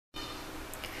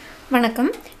வணக்கம்.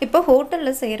 இப்போ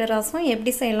ஹோட்டலில் செய்கிற ரசம்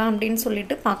எப்படி செய்யலாம் அப்படின்னு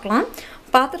சொல்லிட்டு பார்க்கலாம்.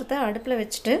 பாத்திரத்தை அடுப்பில்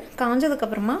வச்சுட்டு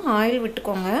காஞ்சதுக்கப்புறமா ஆயில்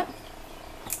விட்டுக்கோங்க.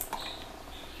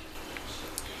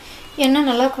 எண்ணெய்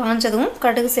நல்லா காஞ்சதும்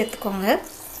கடுகு சேர்த்துக்கோங்க.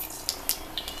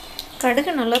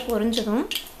 கடுகு நல்லா பொரிஞ்சதும்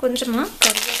கொஞ்சமாக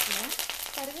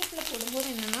கருவேப்பிலை போடும்போது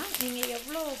என்னென்னா, நீங்கள்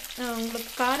எவ்வளோ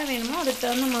உங்களுக்கு காரம் வேணுமோ அதுக்கு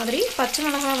தகுந்த மாதிரி பச்சை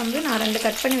மிளகாய் நான் 2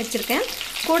 கட் பண்ணி வச்சுருக்கேன்.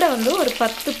 கூட ஒரு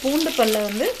 10 பூண்டு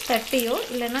பல்லை தட்டியோ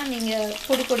இல்லைன்னா நீங்கள்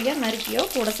பொடி பொடியாக நறுக்கியோ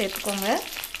கூட சேர்த்துக்கோங்க.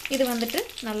 இது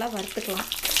நல்லா வறுத்துக்கலாம்.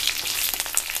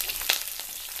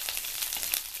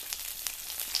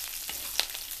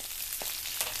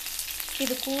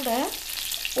 இது கூட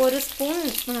 1 ஸ்பூன்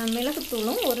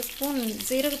மிளகுத்தூளும் 1 ஸ்பூன்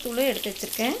ஜீரகத்தூளும் எடுத்து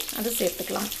வச்சுருக்கேன், அது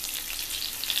சேர்த்துக்கலாம்.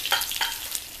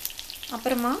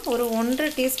 அப்புறமா ஒரு 1.5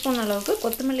 டீஸ்பூன் அளவுக்கு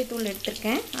கொத்தமல்லி தூள்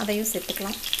எடுத்துருக்கேன், அதையும்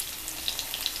சேர்த்துக்கலாம்.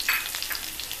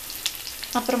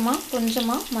 அப்புறமா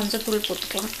கொஞ்சமாக மஞ்சத்தூள்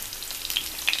போட்டுக்கலாம்.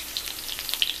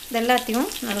 இது எல்லாத்தையும்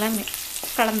நல்லா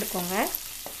கலந்துக்கோங்க.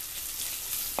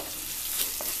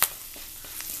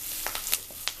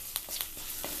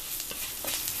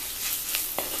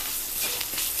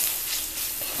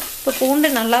 இப்போ பூண்டு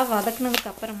நல்லா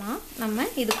வதக்குனதுக்கு அப்புறமா நம்ம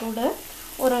இது கூட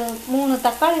ஒரு 3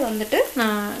 தக்காளி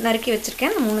நான் நறுக்கி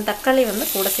வச்சுருக்கேன். அந்த 3 தக்காளி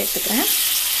கூட சேர்த்துக்கிறேன்.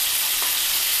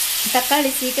 தக்காளி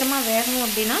சீக்கிரமாக வேகணும்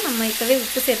அப்படின்னா நம்ம இப்போவே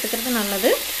உப்பு சேர்த்துக்கிறது நல்லது.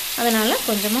 அதனால்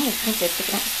கொஞ்சமாக உப்பும்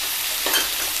சேர்த்துக்கிறேன்.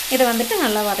 இதை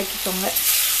நல்லா வதக்கிக்கோங்க.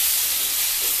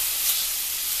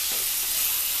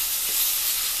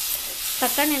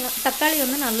 தக்காளி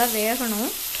நல்லா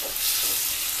வேகணும்.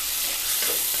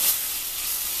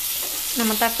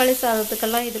 நம்ம தக்காளி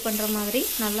சாதத்துக்கெல்லாம் இது பண்ணுற மாதிரி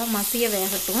நல்லா மசிய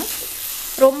வேகட்டும்.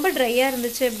 ரொம்ப ட்ரையாக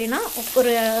இருந்துச்சு அப்படின்னா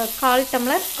ஒரு 1/4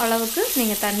 டம்ளர் அளவுக்கு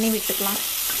நீங்கள் தண்ணி விட்டுக்கலாம்.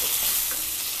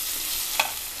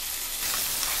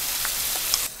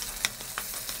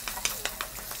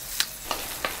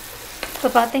 இப்போ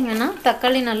பார்த்தீங்கன்னா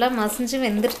தக்காளி நல்லா மசிஞ்சு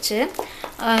வெந்துருச்சு.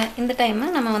 இந்த டைமு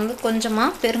நம்ம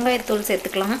கொஞ்சமாக பெருங்காயத்தூள்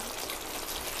சேர்த்துக்கலாம்.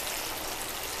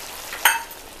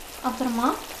 அப்புறமா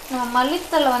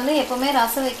மல்லித்தலை எப்போவுமே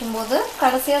ரசம் வைக்கும்போது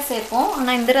கடைசியாக சேர்ப்போம்.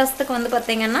 ஆனால் இந்த ரசத்துக்கு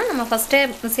பார்த்திங்கன்னா நம்ம ஃபஸ்ட்டே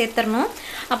சேர்த்துடணும்.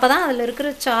 அப்போ தான் அதில் இருக்கிற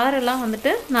சாரெல்லாம்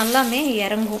நல்லாமே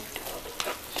இறங்கும்.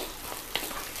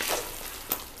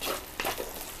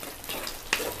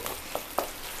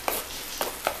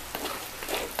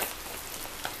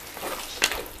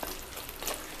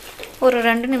 ஒரு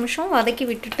 2 நிமிஷம் வதக்கி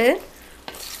விட்டுட்டு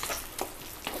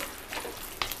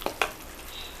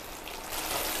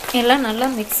எல்லாம் நல்லா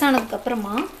மிக்ஸ்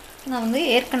ஆனதுக்கப்புறமா நான்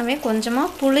ஏற்கனவே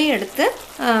கொஞ்சமாக புளி எடுத்து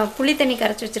புளி தண்ணி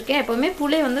கரைச்சி வச்சுருக்கேன். எப்போவுமே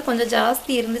புளி கொஞ்சம்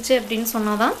ஜாஸ்தி இருந்துச்சு அப்படின்னு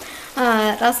சொன்னால் தான்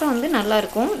ரசம்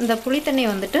நல்லாயிருக்கும். இந்த புளி தண்ணி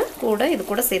கூட இது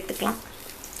கூட சேர்த்துக்கலாம்.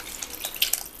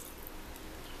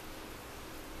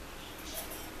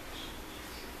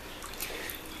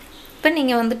 இப்போ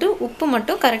நீங்கள் உப்பு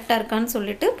மட்டும் கரெக்டாக இருக்கான்னு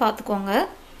சொல்லிட்டு பார்த்துக்கோங்க.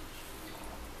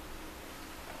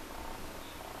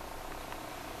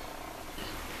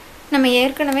 நம்ம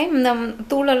ஏற்கனவே இந்த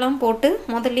தூளெல்லாம் போட்டு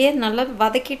முதல்லையே நல்லா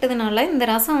வதக்கிட்டதுனால இந்த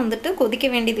ரசம் கொதிக்க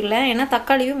வேண்டியதில்லை. ஏன்னா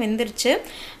தக்காளியும் வெந்துருச்சு.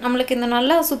 நம்மளுக்கு இந்த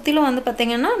நல்லா சுற்றிலும்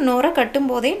பார்த்திங்கன்னா நுரை கட்டும்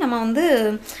போதே நம்ம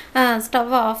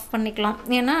ஸ்டவ்வை ஆஃப் பண்ணிக்கலாம்.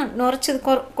 ஏன்னா நுரைச்சது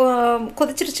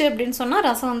கொதிச்சிருச்சு அப்படின்னு சொன்னால்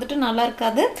ரசம் நல்லா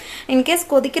இருக்காது. இன்கேஸ்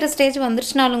கொதிக்கிற ஸ்டேஜ்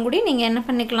வந்துருச்சுனாலும் கூட நீங்கள் என்ன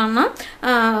பண்ணிக்கலாம்னா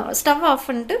ஸ்டவ் ஆஃப்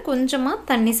பண்ணிட்டு கொஞ்சமாக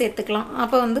தண்ணி சேர்த்துக்கலாம்.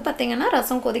 அப்போ பார்த்திங்கன்னா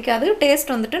ரசம் கொதிக்காது,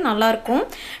 டேஸ்ட் நல்லாயிருக்கும்.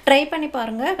 ட்ரை பண்ணி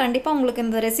பாருங்கள். கண்டிப்பாக உங்களுக்கு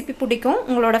இந்த ரெசிபி பிடிக்கும்.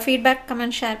 உங்களோட ஃபீட்பேக்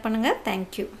கமெண்ட் ஷேர் பண்ணுங்கள்.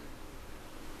 தேங்க்யூ.